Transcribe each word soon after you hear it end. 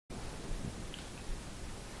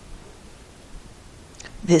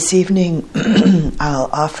This evening I'll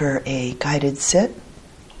offer a guided sit,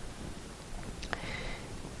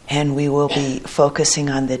 and we will be focusing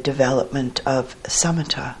on the development of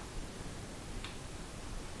Samatha,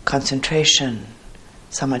 concentration.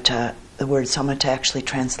 Samatha, the word Samatha actually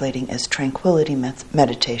translating as tranquility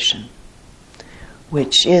meditation,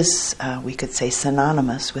 which is, we could say,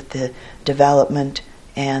 synonymous with the development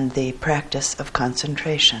and the practice of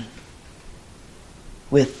concentration,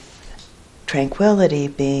 with tranquility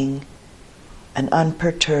being an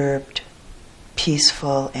unperturbed,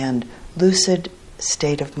 peaceful, and lucid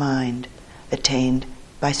state of mind attained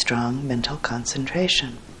by strong mental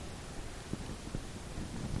concentration.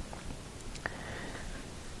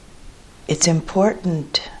 It's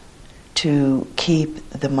important to keep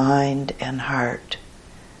the mind and heart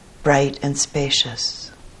bright and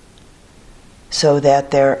spacious so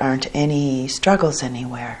that there aren't any struggles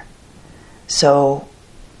anywhere. So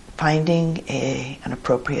finding an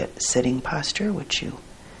appropriate sitting posture, which you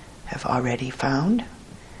have already found,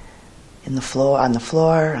 on the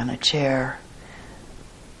floor, on a chair,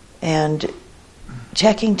 and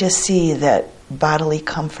checking to see that bodily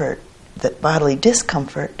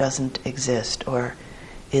discomfort doesn't exist or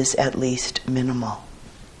is at least minimal.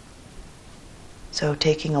 So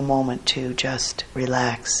taking a moment to just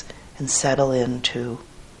relax and settle into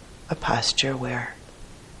a posture where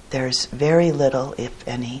there's very little, if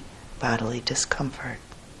any, bodily discomfort.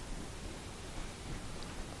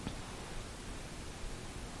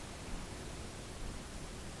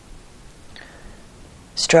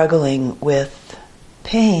 Struggling with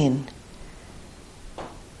pain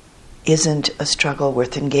isn't a struggle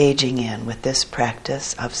worth engaging in with this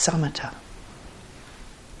practice of samatha.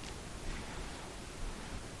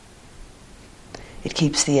 It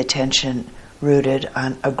keeps the attention rooted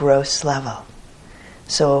on a gross level.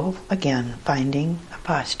 So again, finding a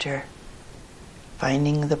posture,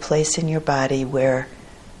 finding the place in your body where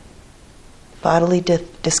bodily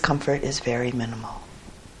discomfort is very minimal.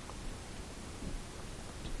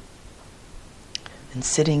 And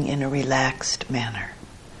sitting in a relaxed manner.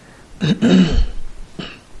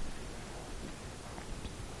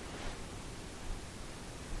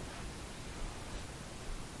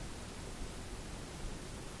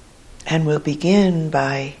 And we'll begin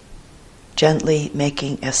by gently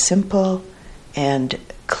making a simple and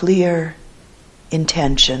clear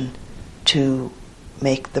intention to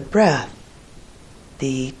make the breath,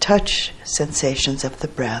 the touch sensations of the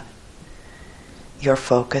breath, your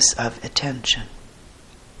focus of attention.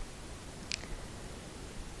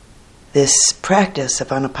 This practice of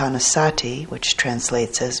anapanasati, which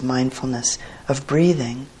translates as mindfulness of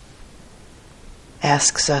breathing,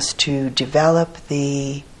 asks us to develop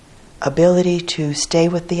the ability to stay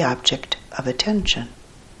with the object of attention,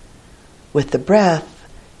 with the breath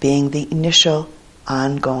being the initial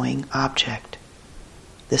ongoing object.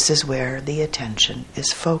 This is where the attention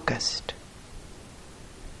is focused.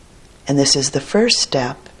 And this is the first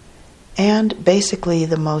step, and basically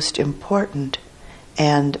the most important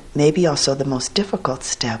and maybe also the most difficult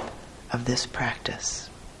step of this practice.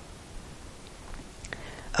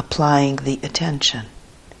 Applying the attention.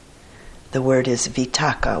 The word is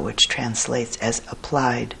vitaka, which translates as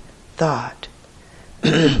applied thought,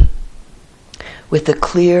 with the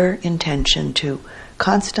clear intention to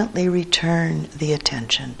constantly return the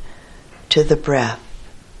attention to the breath.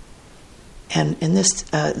 And in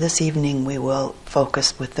this evening we will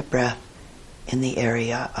focus with the breath in the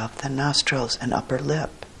area of the nostrils and upper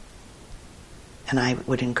lip. And I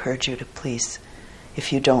would encourage you to please,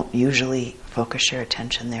 if you don't usually focus your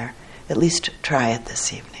attention there, at least try it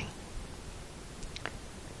this evening.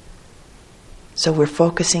 So we're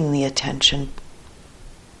focusing the attention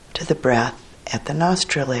to the breath at the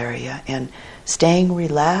nostril area and staying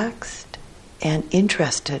relaxed and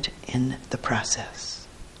interested in the process.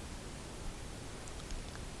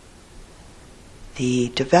 The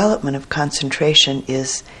development of concentration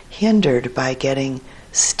is hindered by getting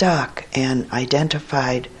stuck and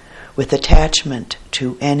identified with attachment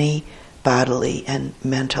to any bodily and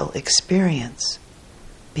mental experience,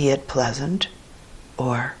 be it pleasant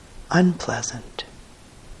or unpleasant.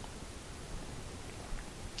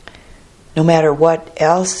 No matter what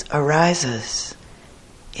else arises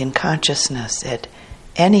in consciousness at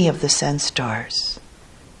any of the sense doors,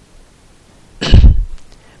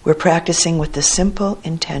 we're practicing with the simple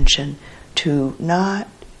intention to not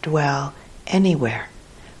dwell anywhere,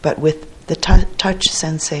 but with the touch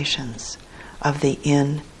sensations of the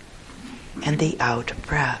in and the out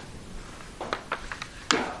breath.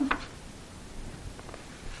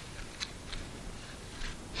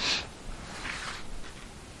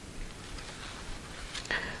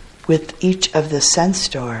 with each of the sense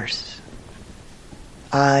doors,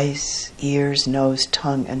 eyes, ears, nose,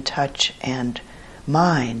 tongue, and touch, and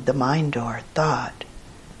mind, the mind door, thought,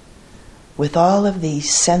 with all of the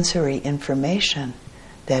sensory information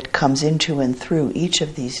that comes into and through each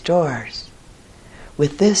of these doors,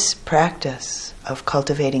 with this practice of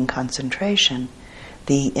cultivating concentration,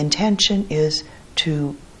 the intention is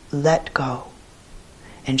to let go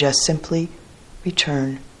and just simply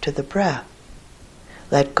return to the breath.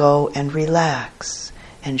 Let go and relax,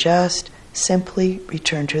 and just simply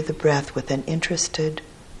return to the breath with an interested,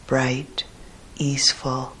 bright,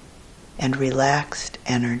 easeful, and relaxed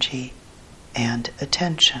energy and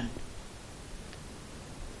attention.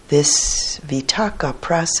 This vitaka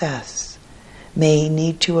process may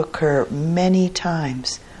need to occur many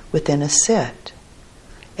times within a sit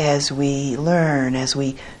as we learn, as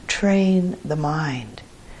we train the mind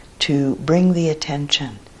to bring the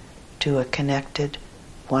attention to a connected,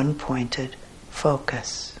 one-pointed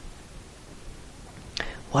focus.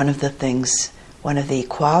 One of the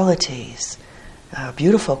qualities,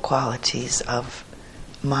 beautiful qualities of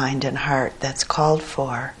mind and heart that's called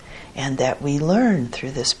for and that we learn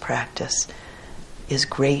through this practice is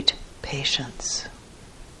great patience.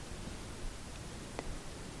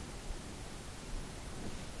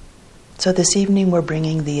 So this evening we're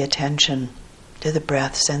bringing the attention to the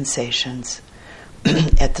breath sensations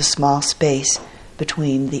at the small space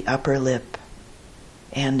between the upper lip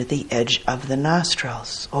and the edge of the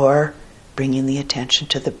nostrils, or bringing the attention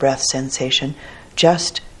to the breath sensation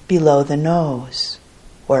just below the nose,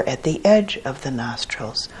 or at the edge of the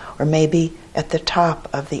nostrils, or maybe at the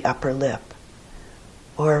top of the upper lip,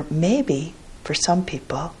 or maybe, for some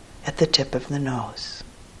people, at the tip of the nose.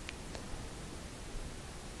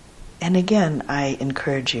 And again, I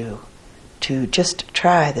encourage you to just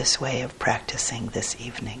try this way of practicing this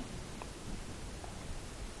evening.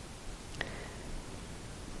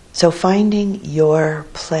 So finding your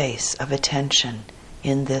place of attention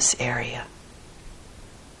in this area,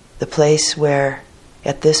 the place where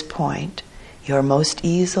at this point you're most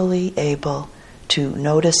easily able to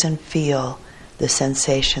notice and feel the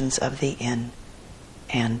sensations of the in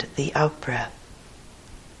and the out breath.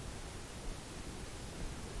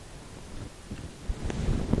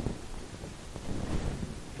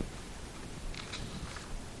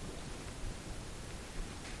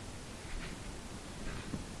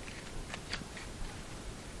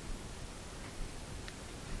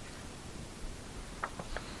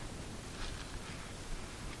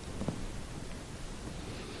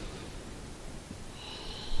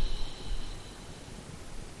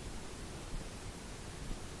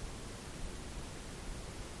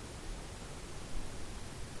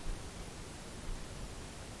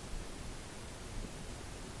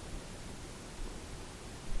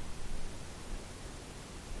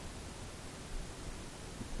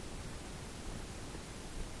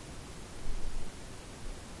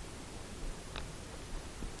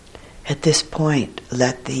 At this point,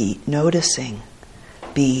 let the noticing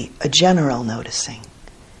be a general noticing,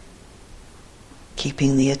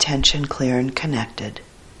 keeping the attention clear and connected,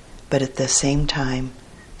 but at the same time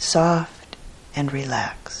soft and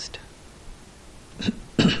relaxed.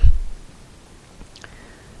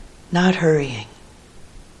 Not hurrying,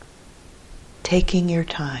 taking your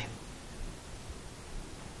time.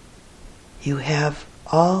 You have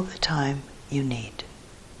all the time you need.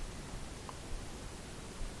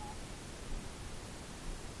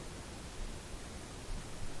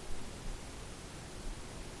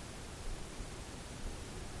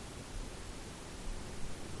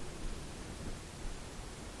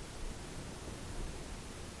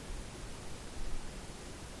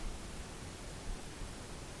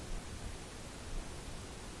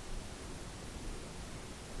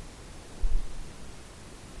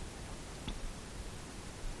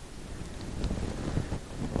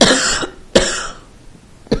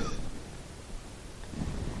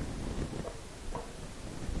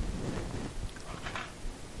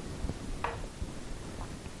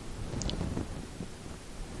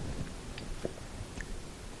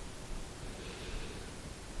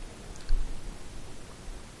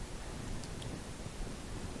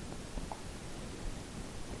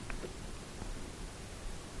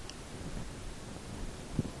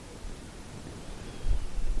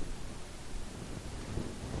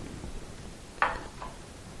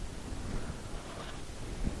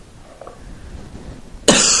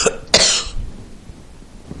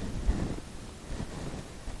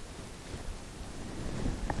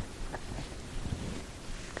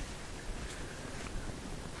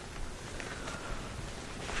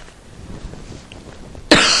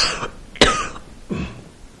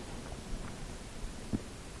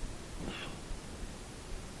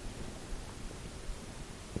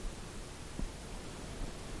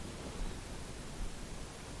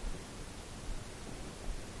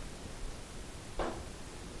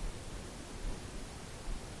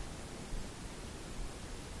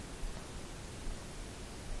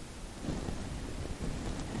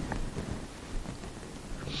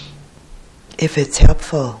 If it's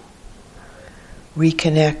helpful,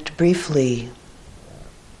 reconnect briefly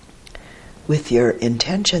with your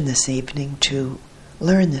intention this evening to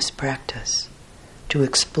learn this practice, to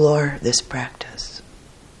explore this practice,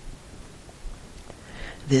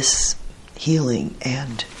 this healing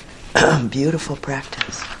and beautiful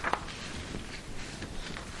practice.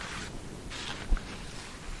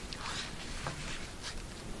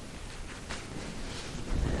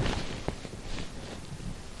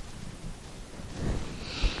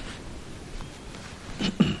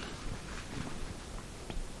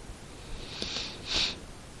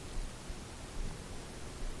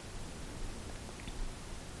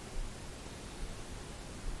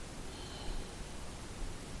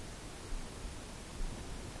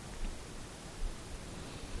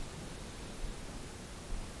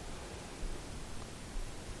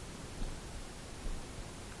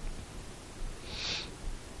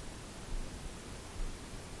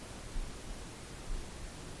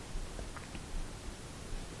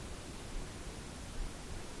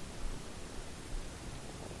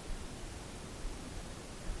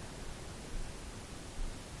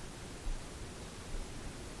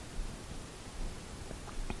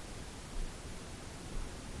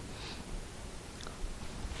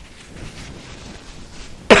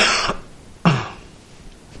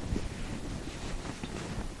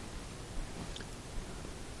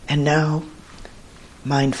 And now,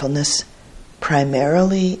 mindfulness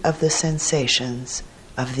primarily of the sensations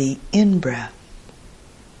of the in-breath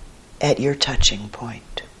at your touching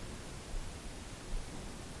point.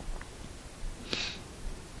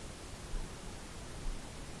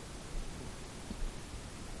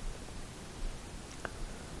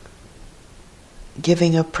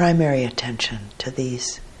 Giving a primary attention to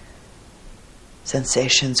these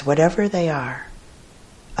sensations, whatever they are,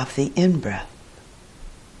 of the in-breath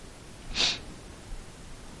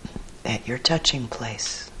at your touching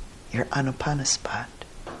place, your anapana spot.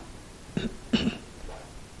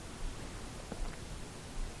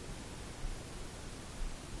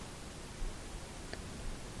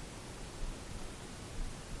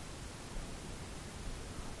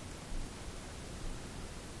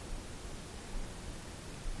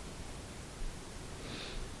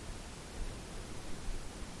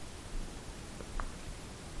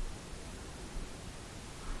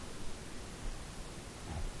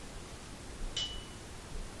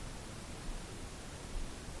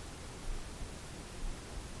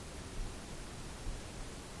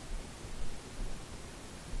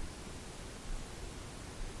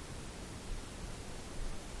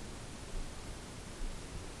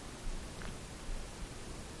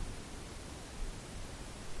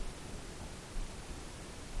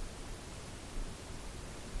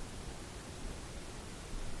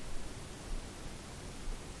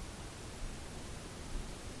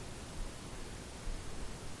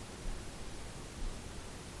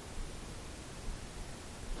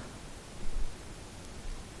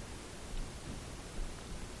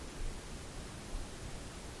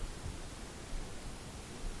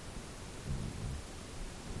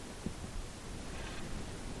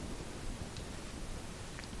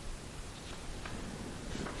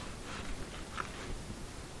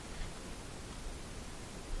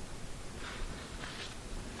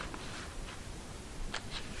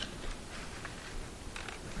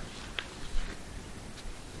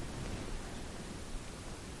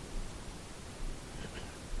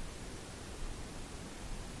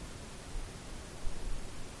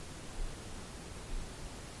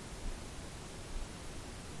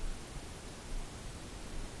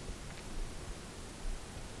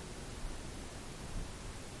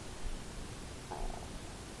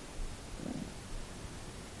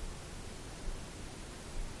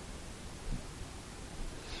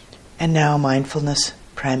 And now mindfulness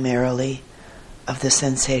primarily of the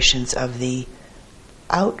sensations of the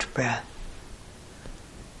out-breath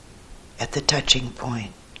at the touching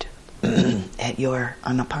point, at your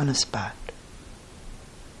anapana spot.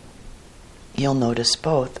 You'll notice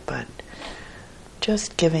both, but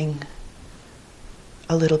just giving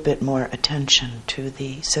a little bit more attention to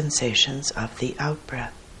the sensations of the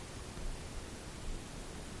out-breath,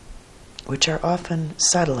 which are often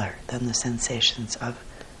subtler than the sensations of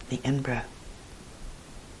the in-breath.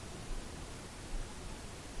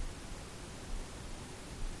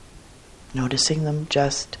 Noticing them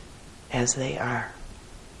just as they are.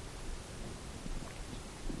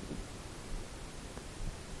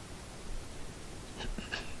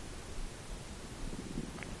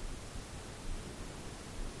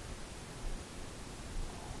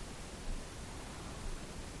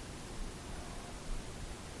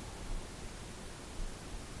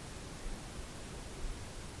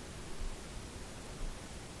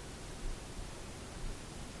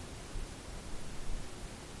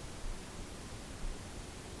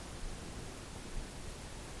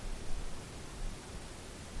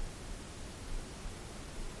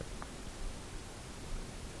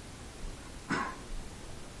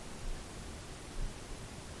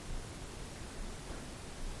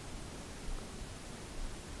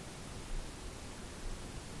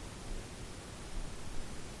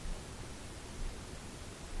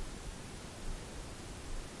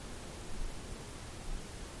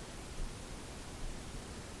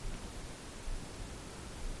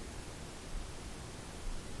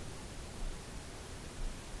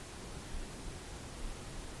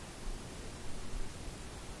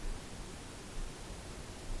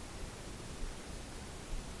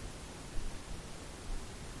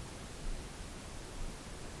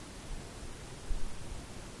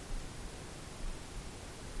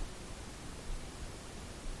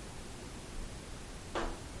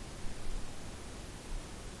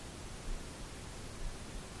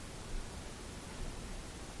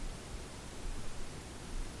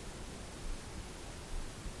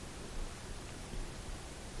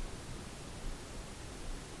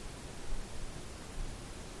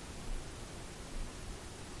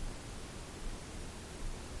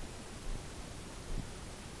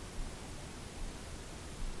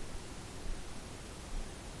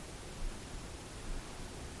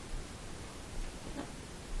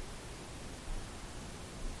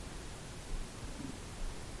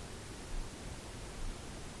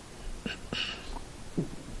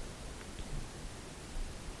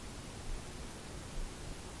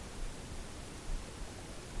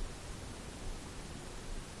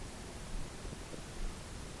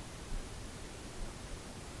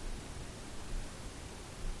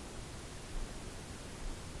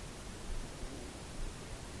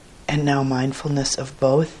 And now mindfulness of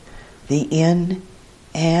both the in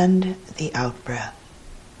and the out breath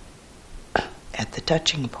at the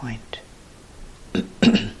touching point.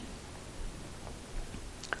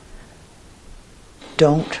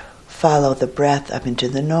 Don't follow the breath up into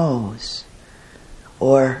the nose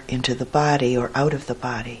or into the body or out of the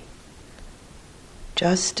body.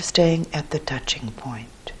 Just staying at the touching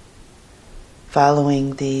point.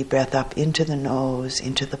 Following the breath up into the nose,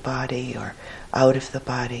 into the body, or out of the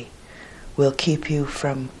body will keep you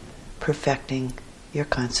from perfecting your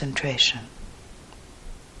concentration.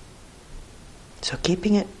 So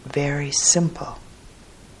keeping it very simple,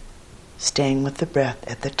 staying with the breath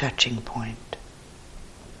at the touching point.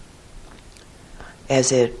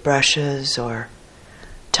 As it brushes or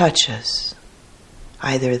touches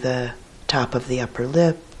either the top of the upper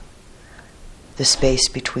lip, the space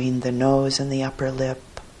between the nose and the upper lip,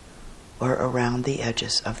 or around the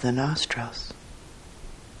edges of the nostrils.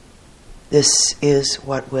 This is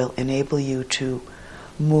what will enable you to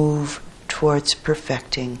move towards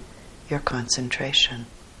perfecting your concentration.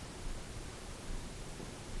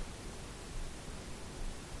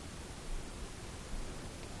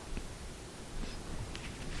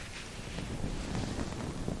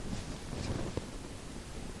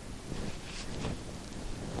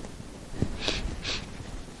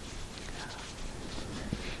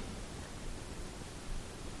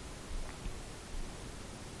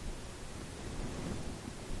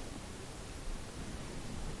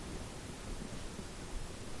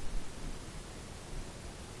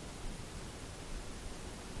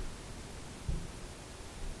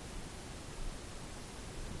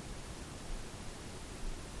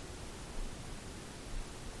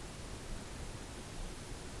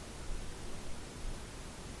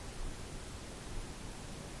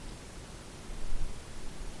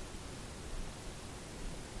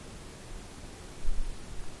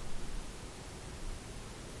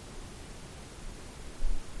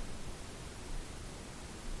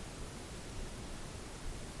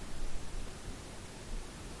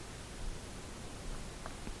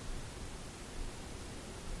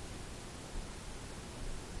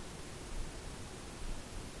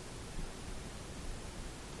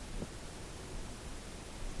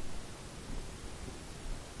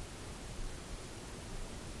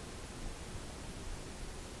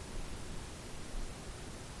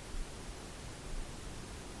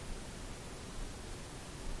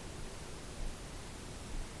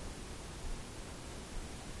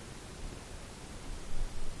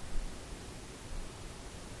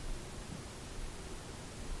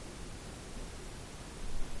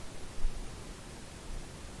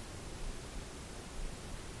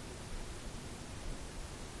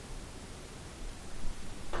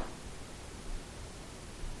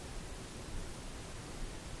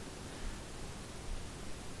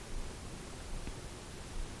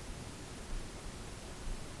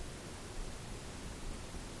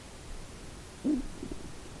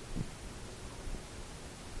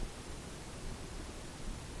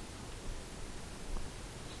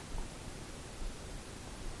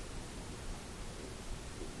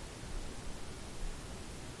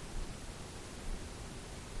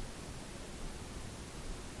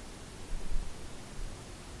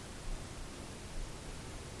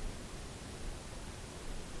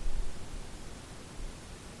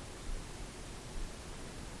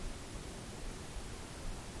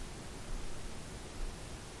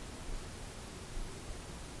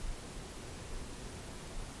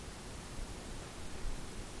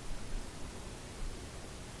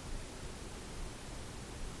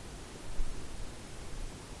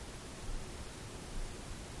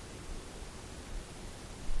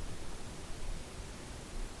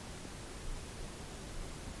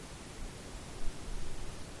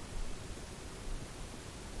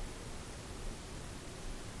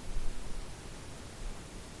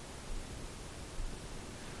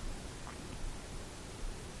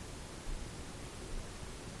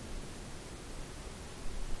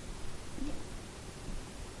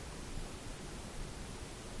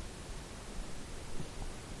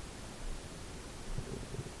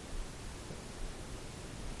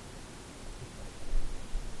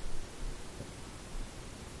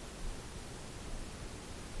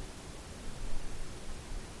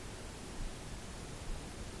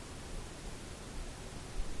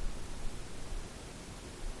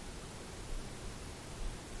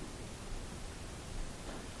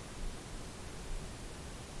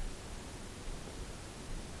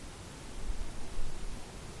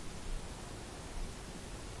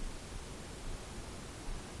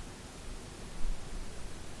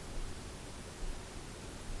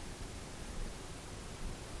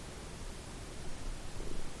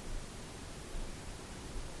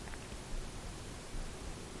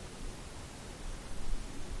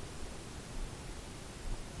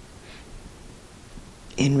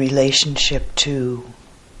 in relationship to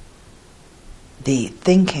the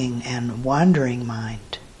thinking and wandering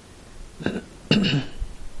mind.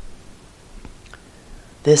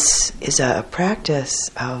 This is a practice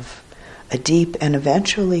of a deep and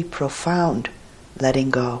eventually profound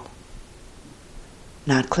letting go.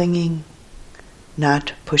 Not clinging,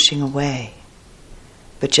 not pushing away,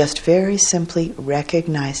 but just very simply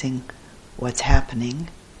recognizing what's happening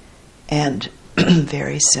and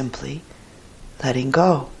very simply letting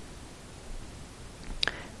go.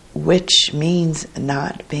 Which means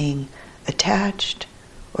not being attached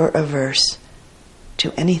or averse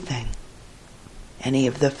to anything, any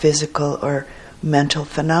of the physical or mental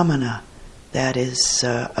phenomena that is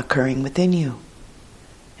occurring within you,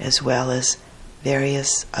 as well as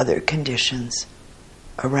various other conditions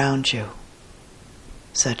around you,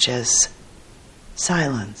 such as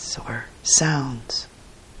silence or sounds,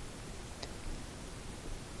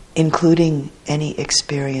 including any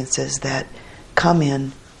experiences that come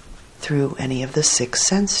in through any of the 6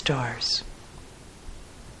 sense doors.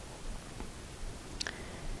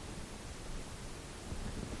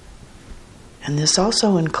 And this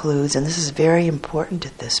also includes, and this is very important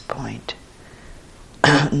at this point,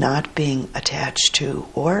 not being attached to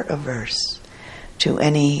or averse to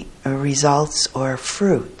any results or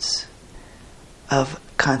fruits of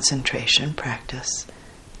concentration practice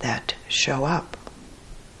that show up.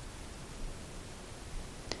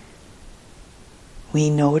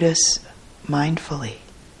 We notice mindfully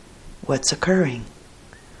what's occurring,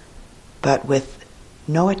 but with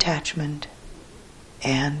no attachment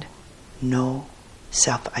and no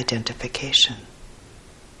self-identification.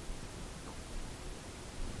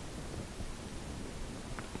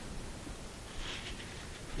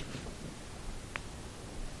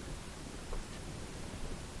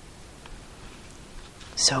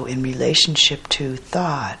 So in relationship to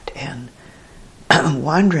thought and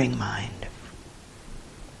wandering mind,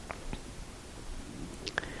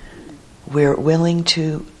 we're willing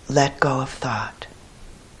to let go of thought,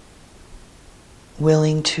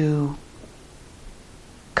 willing to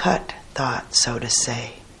cut thought, so to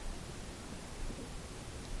say.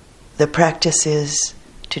 The practice is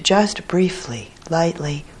to just briefly,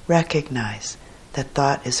 lightly recognize that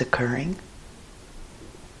thought is occurring,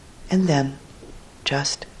 and then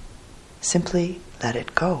just simply let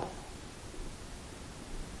it go.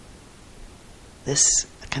 This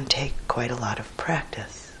can take quite a lot of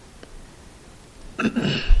practice.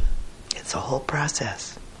 It's a whole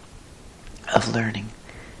process of learning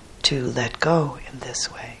to let go in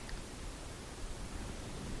this way.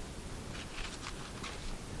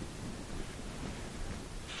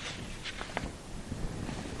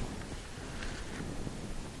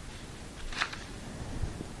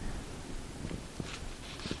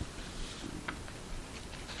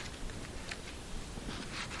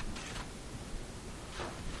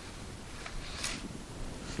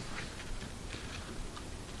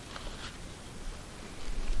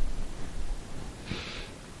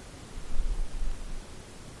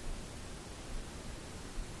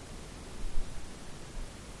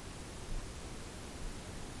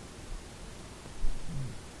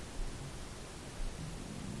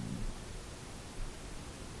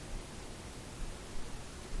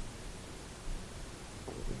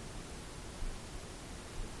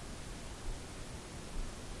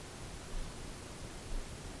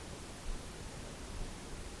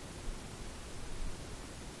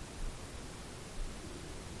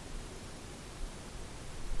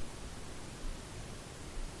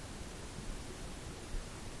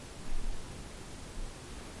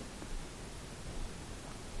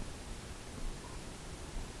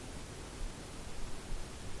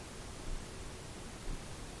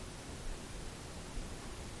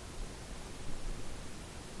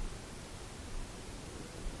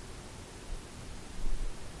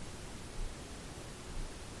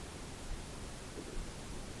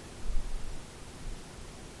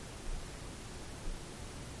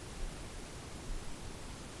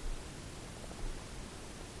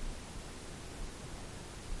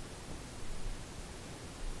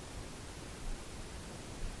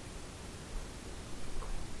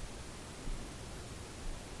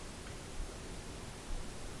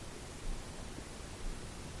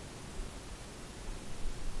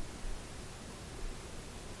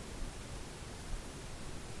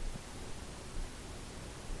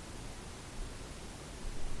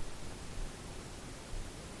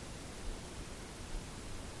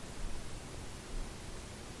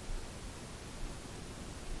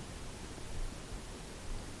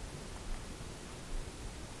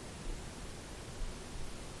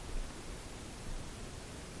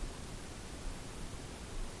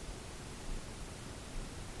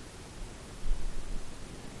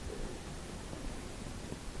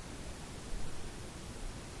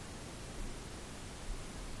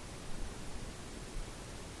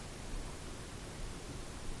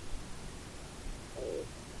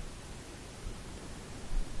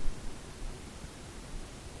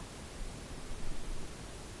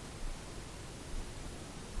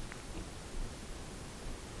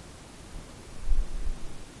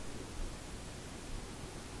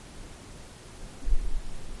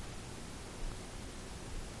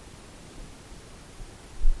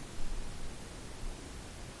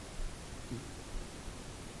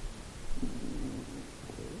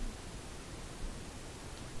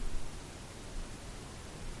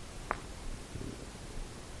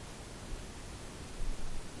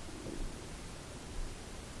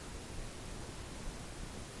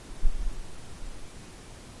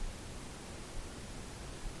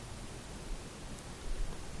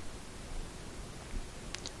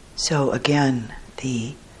 So again,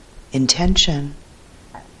 the intention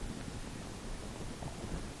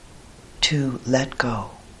to let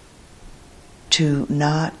go, to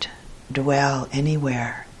not dwell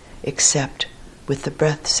anywhere except with the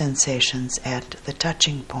breath sensations at the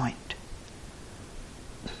touching point.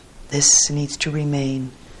 This needs to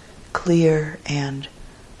remain clear and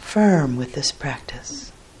firm with this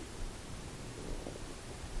practice.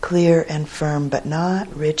 Clear and firm, but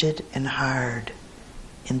not rigid and hard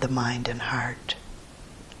in the mind and heart.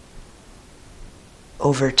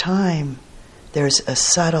 Over time, there's a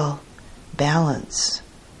subtle balance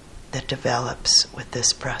that develops with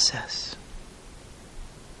this process.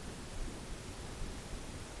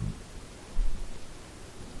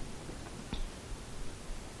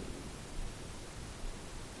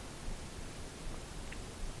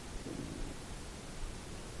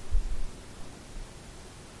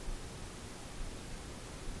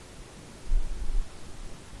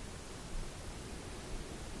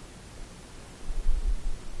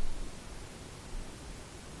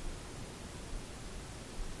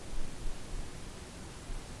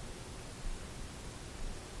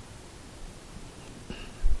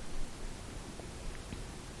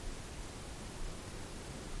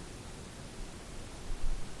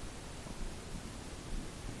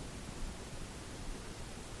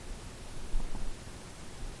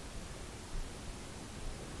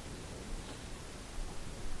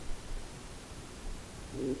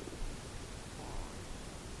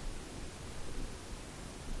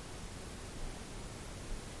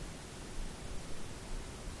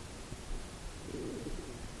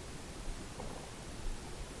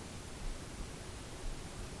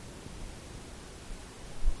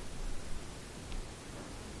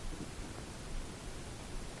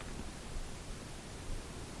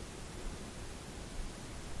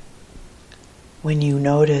 When you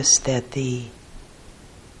notice that the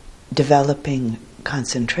developing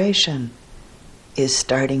concentration is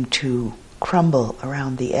starting to crumble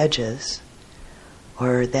around the edges,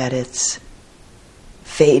 or that it's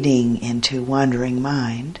fading into wandering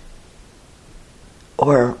mind,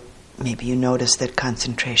 or maybe you notice that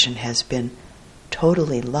concentration has been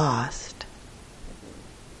totally lost,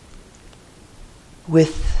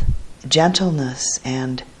 with gentleness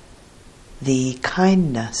and the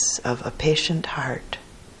kindness of a patient heart,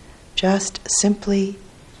 just simply,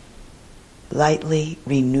 lightly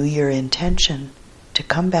renew your intention to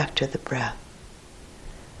come back to the breath,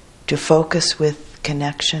 to focus with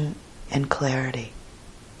connection and clarity,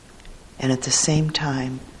 and at the same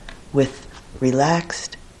time with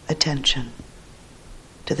relaxed attention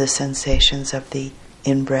to the sensations of the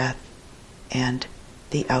in-breath and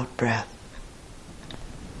the out-breath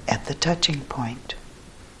at the touching point.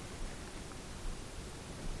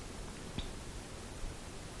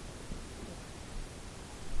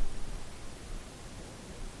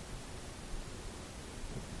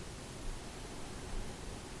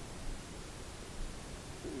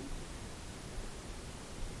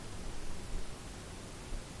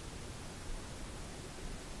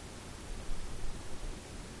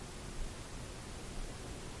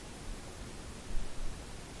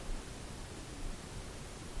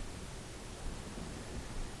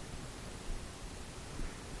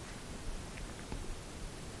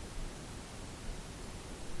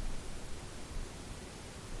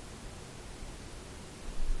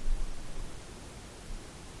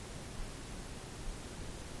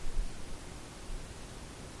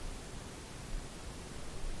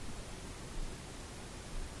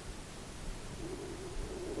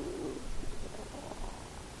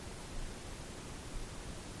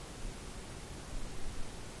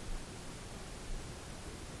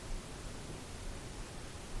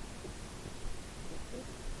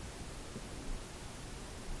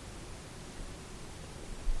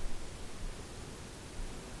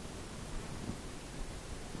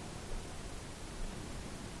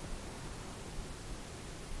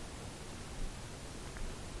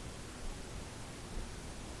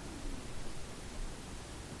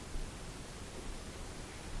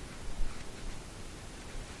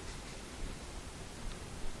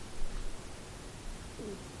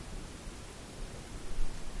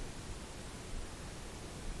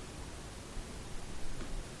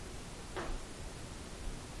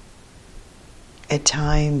 At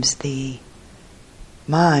times the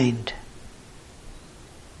mind,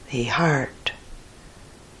 the heart,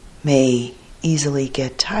 may easily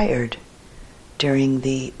get tired during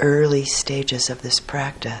the early stages of this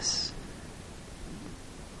practice,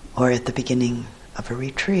 or at the beginning of a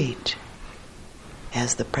retreat,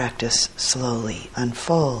 as the practice slowly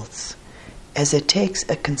unfolds, as it takes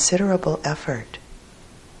a considerable effort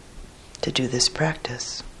to do this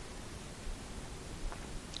practice.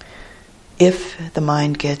 If the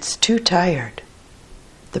mind gets too tired,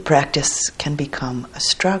 the practice can become a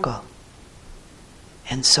struggle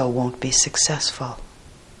and so won't be successful.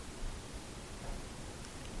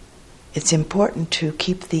 It's important to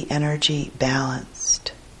keep the energy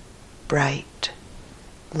balanced, bright,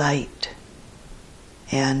 light,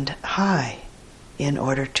 and high in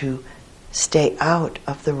order to stay out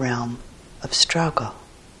of the realm of struggle.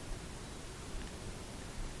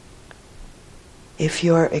 If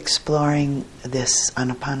you're exploring this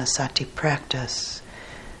anapanasati practice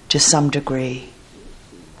to some degree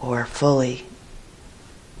or fully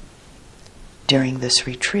during this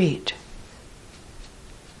retreat,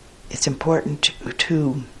 it's important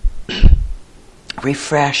to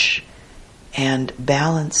refresh and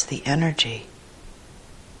balance the energy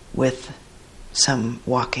with some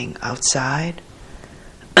walking outside,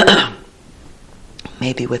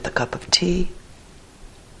 maybe with a cup of tea,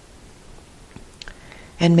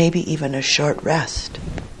 and maybe even a short rest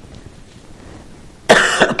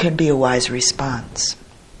can be a wise response.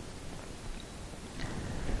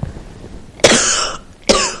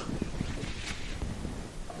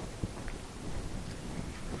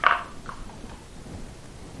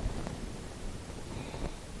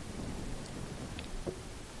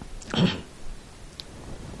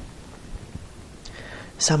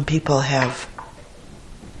 Some people have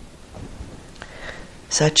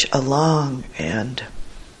such a long and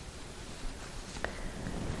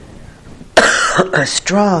a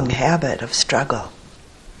strong habit of struggle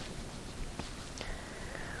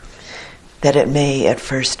that it may at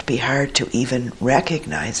first be hard to even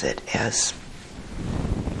recognize it as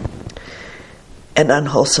an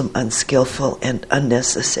unwholesome, unskillful, and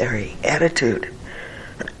unnecessary attitude.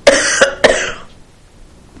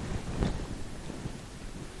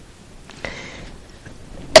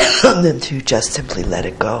 Than to just simply let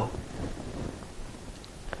it go.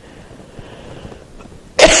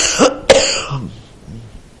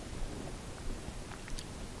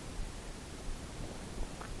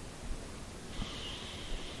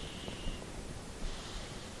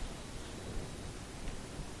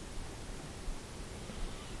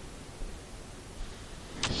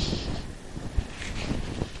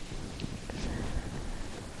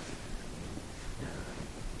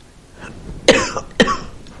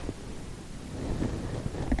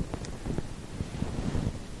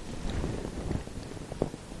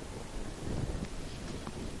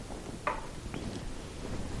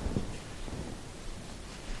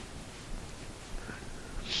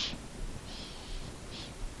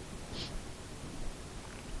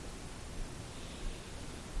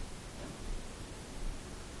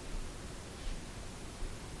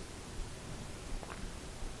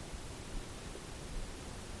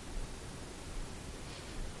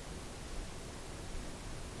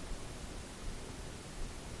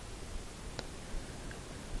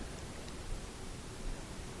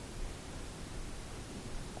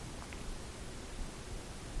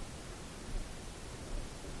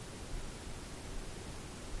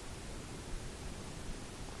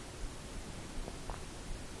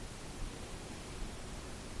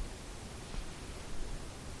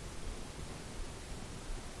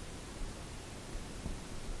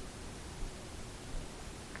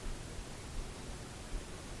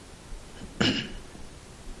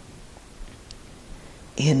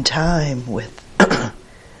 In time, with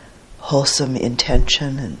wholesome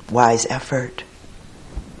intention and wise effort,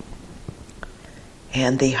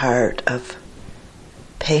 and the heart of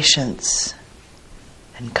patience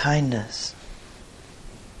and kindness,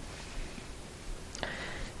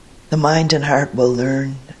 the mind and heart will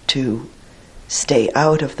learn to stay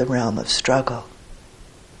out of the realm of struggle,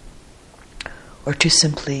 or to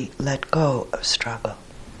simply let go of struggle.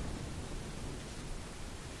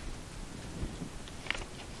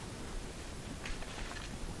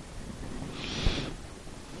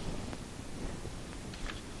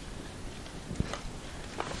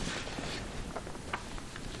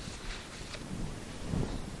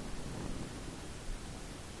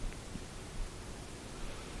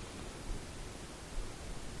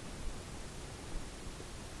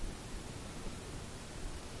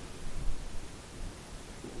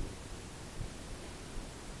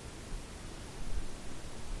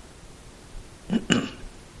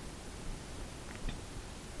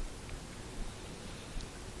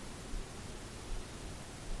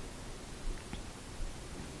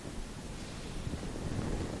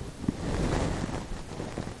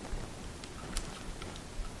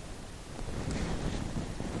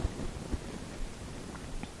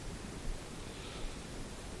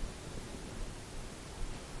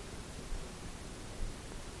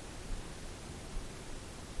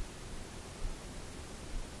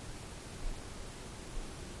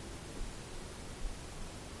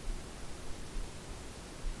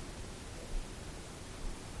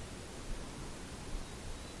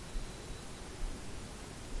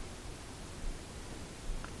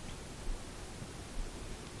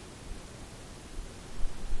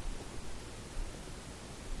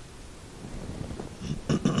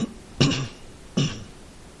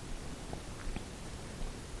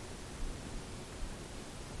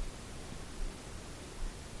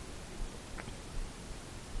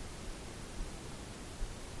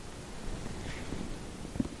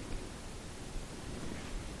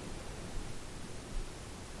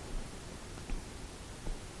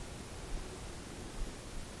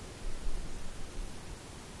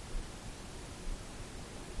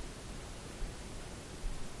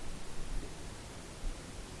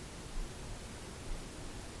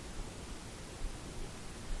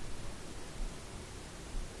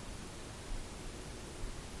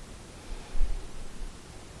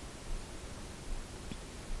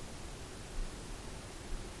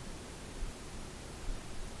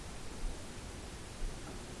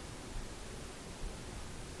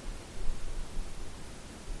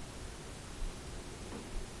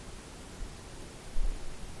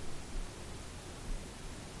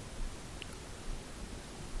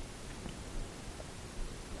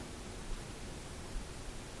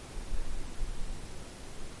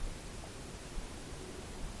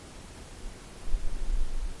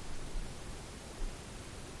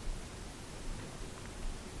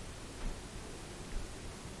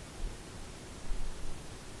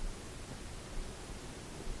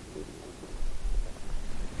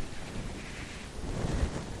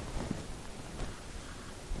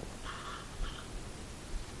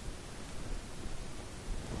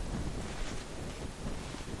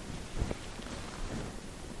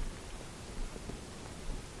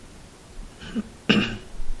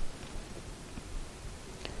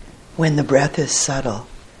 when the breath is subtle,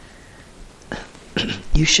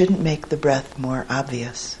 you shouldn't make the breath more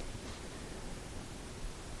obvious,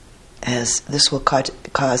 as this will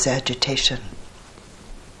cause agitation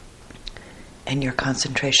and your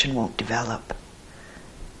concentration won't develop.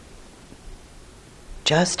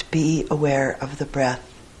 Just be aware of the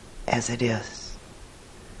breath as it is.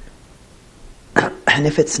 And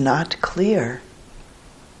if it's not clear,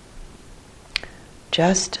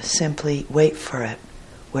 just simply wait for it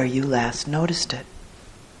where you last noticed it.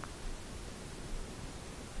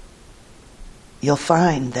 You'll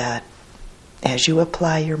find that as you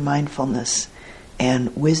apply your mindfulness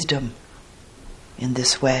and wisdom in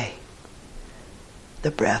this way, the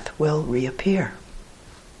breath will reappear.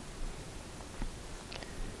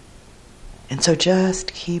 And so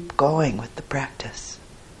just keep going with the practice,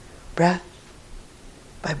 breath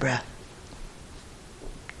by breath.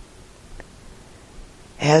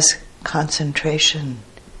 As concentration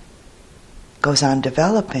goes on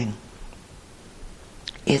developing,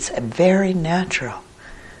 it's very natural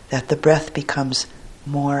that the breath becomes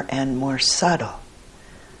more and more subtle,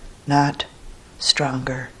 not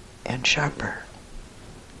stronger and sharper.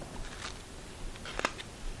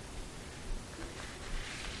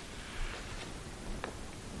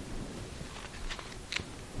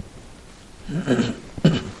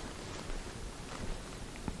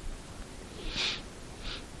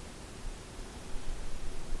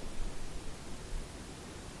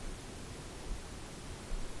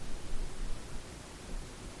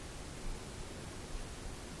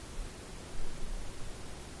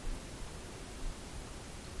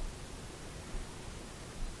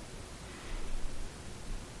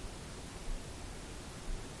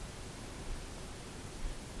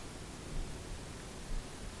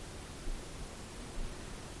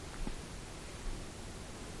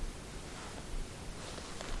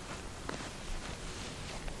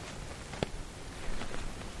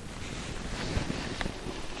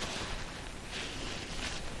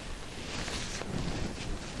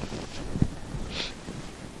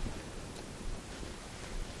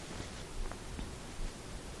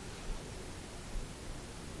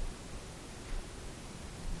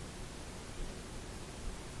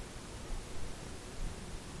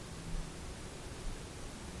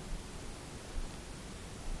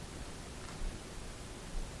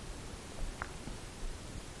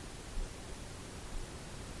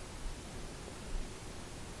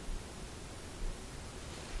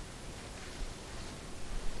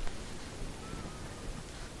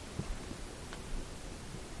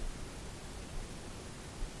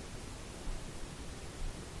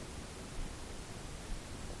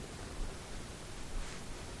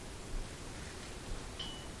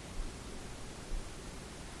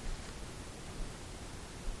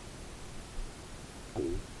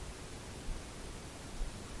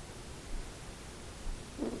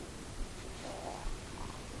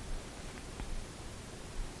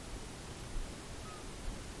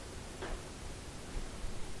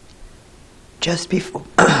 Just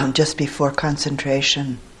before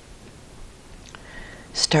concentration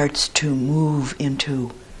starts to move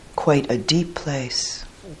into quite a deep place,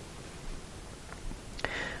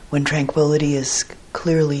 when tranquility is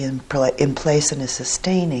clearly in place and is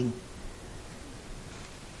sustaining,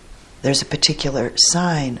 there's a particular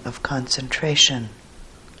sign of concentration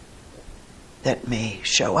that may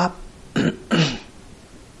show up,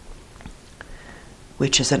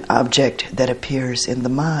 which is an object that appears in the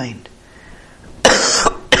mind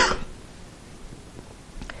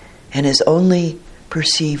and is only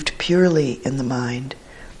perceived purely in the mind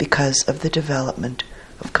because of the development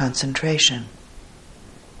of concentration.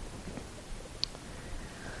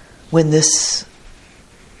 When this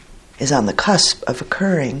is on the cusp of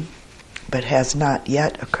occurring, but has not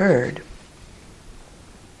yet occurred,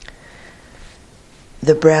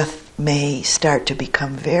 the breath may start to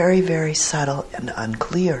become very, very subtle and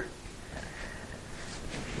unclear.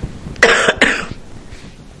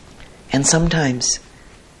 And sometimes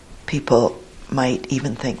people might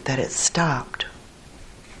even think that it's stopped,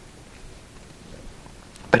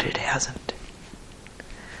 but it hasn't.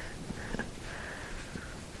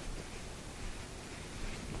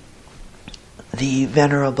 The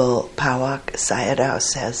Venerable Pawak Sayadaw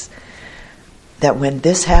says that when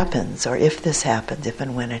this happens, or if this happens, if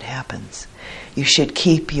and when it happens, you should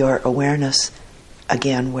keep your awareness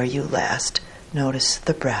again where you last noticed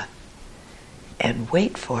the breath and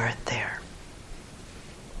wait for it there.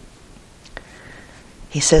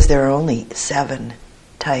 He says there are only 7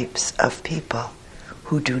 types of people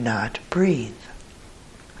who do not breathe.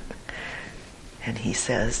 And he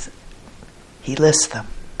says, he lists them: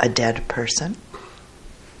 a dead person,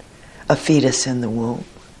 a fetus in the womb,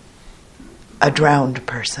 a drowned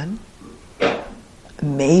person,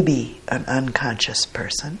 maybe an unconscious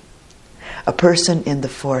person, a person in the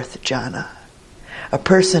fourth jhana, a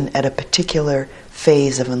person at a particular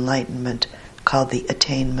phase of enlightenment called the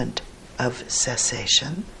attainment of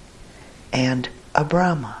cessation, and a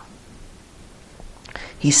Brahma.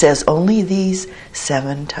 He says only these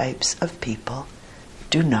 7 types of people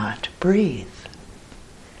do not breathe.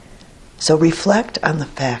 So reflect on the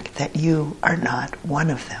fact that you are not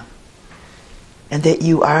one of them, and that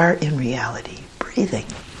you are in reality breathing.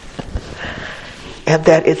 And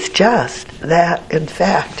that it's just that, in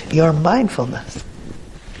fact, your mindfulness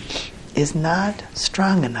is not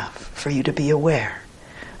strong enough for you to be aware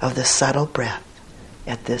of the subtle breath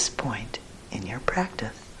at this point in your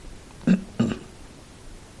practice.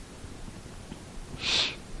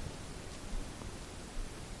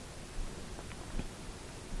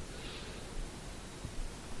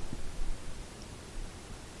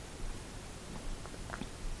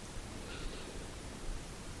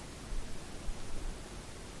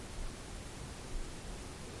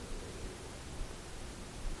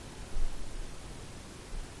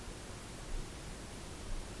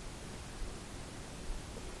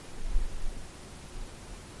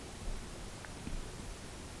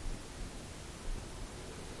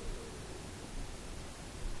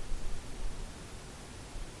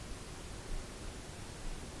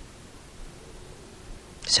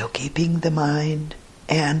 So keeping the mind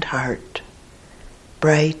and heart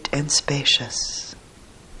bright and spacious,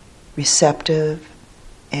 receptive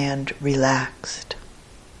and relaxed.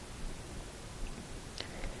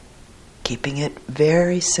 Keeping it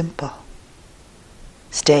very simple,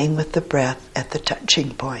 staying with the breath at the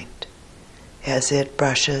touching point as it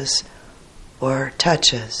brushes or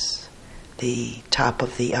touches the top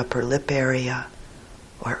of the upper lip area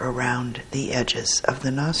or around the edges of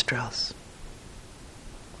the nostrils.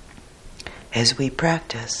 As we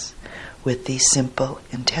practice with the simple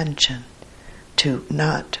intention to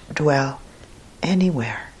not dwell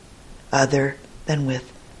anywhere other than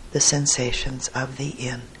with the sensations of the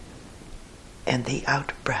in and the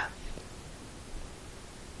out breath.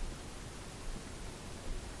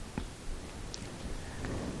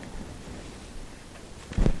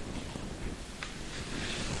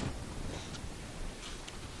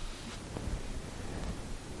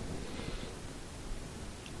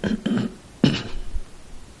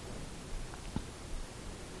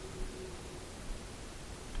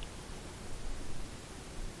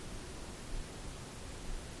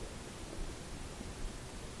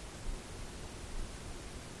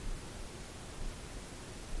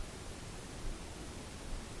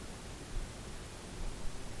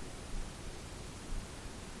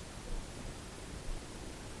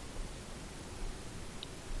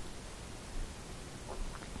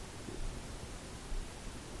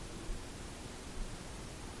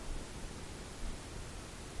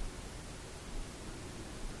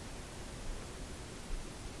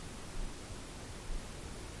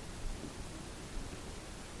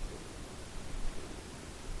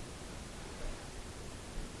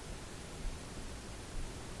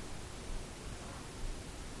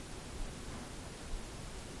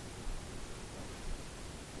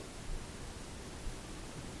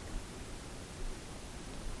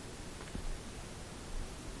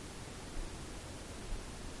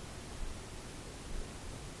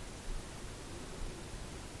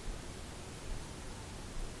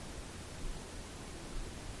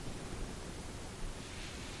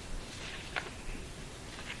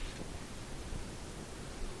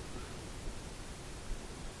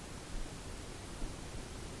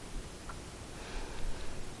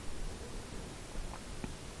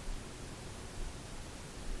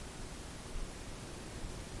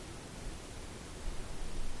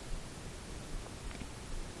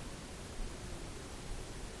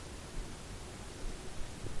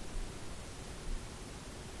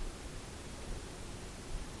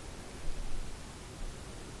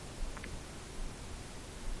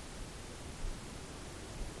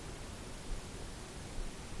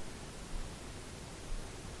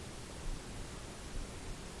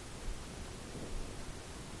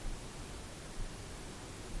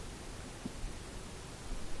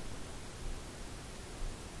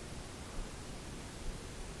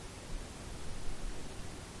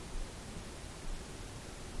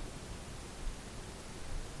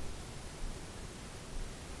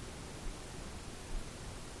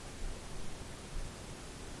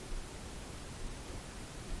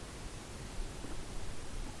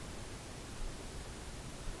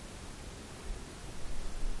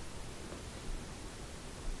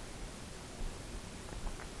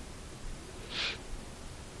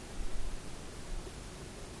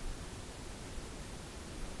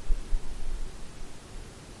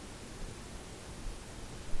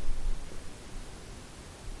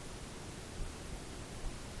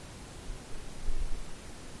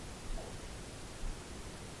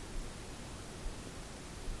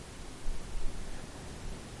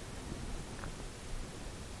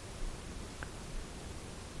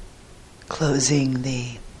 closing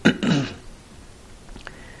the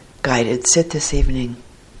guided sit this evening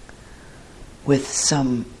with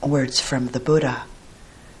some words from the Buddha,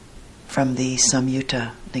 from the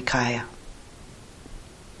Samyutta Nikaya.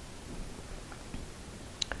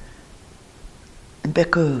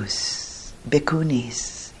 Bhikkhus,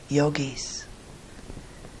 bhikkhunis, yogis,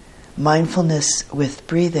 mindfulness with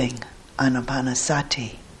breathing,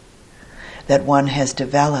 anapanasati, that one has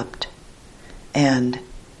developed and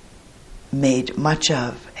made much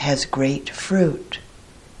of, has great fruit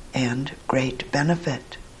and great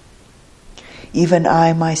benefit. Even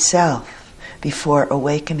I myself, before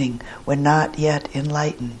awakening, when not yet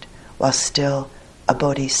enlightened, while still a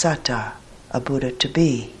bodhisattva, a Buddha to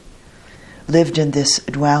be, lived in this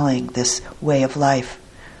dwelling, this way of life,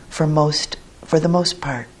 for the most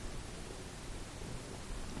part.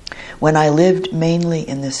 When I lived mainly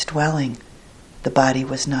in this dwelling, the body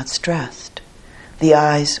was not stressed, the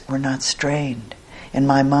eyes were not strained, and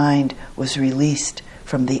my mind was released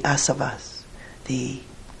from the asavas, the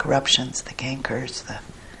corruptions, the cankers,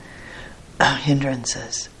 the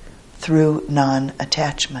hindrances, through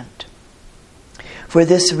non-attachment. For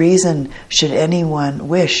this reason, should anyone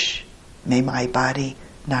wish, may my body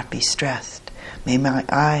not be stressed, may my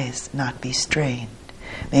eyes not be strained,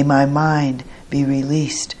 may my mind be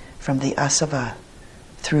released from the asava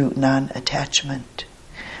through non-attachment,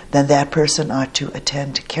 then that person ought to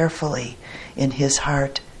attend carefully in his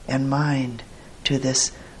heart and mind to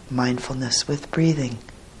this mindfulness with breathing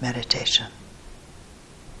meditation.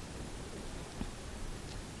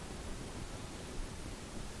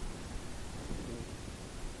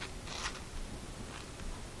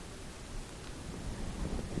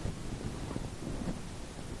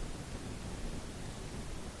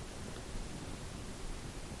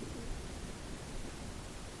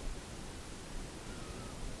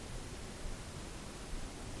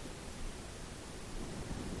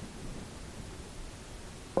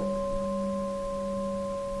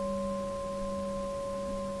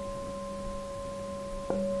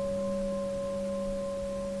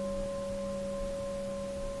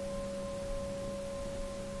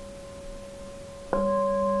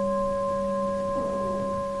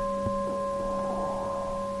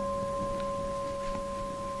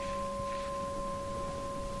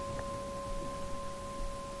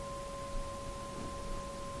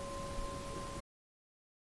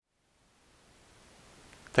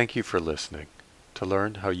 Thank you for listening. To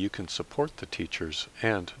learn how you can support the teachers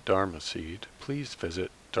and Dharma Seed, please visit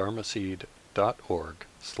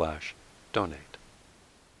dharmaseed.org/donate.